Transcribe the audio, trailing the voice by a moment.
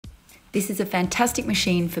This is a fantastic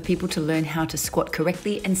machine for people to learn how to squat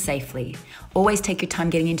correctly and safely. Always take your time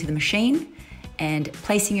getting into the machine and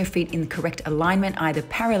placing your feet in the correct alignment, either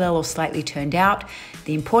parallel or slightly turned out.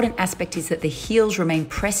 The important aspect is that the heels remain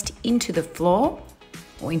pressed into the floor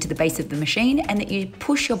or into the base of the machine, and that you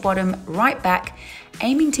push your bottom right back,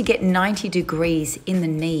 aiming to get 90 degrees in the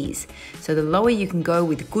knees. So the lower you can go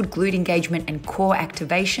with good glute engagement and core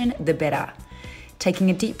activation, the better.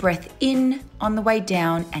 Taking a deep breath in on the way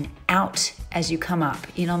down and out as you come up.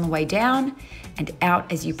 In on the way down and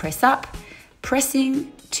out as you press up,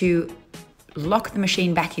 pressing to lock the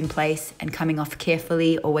machine back in place and coming off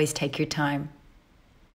carefully. Always take your time.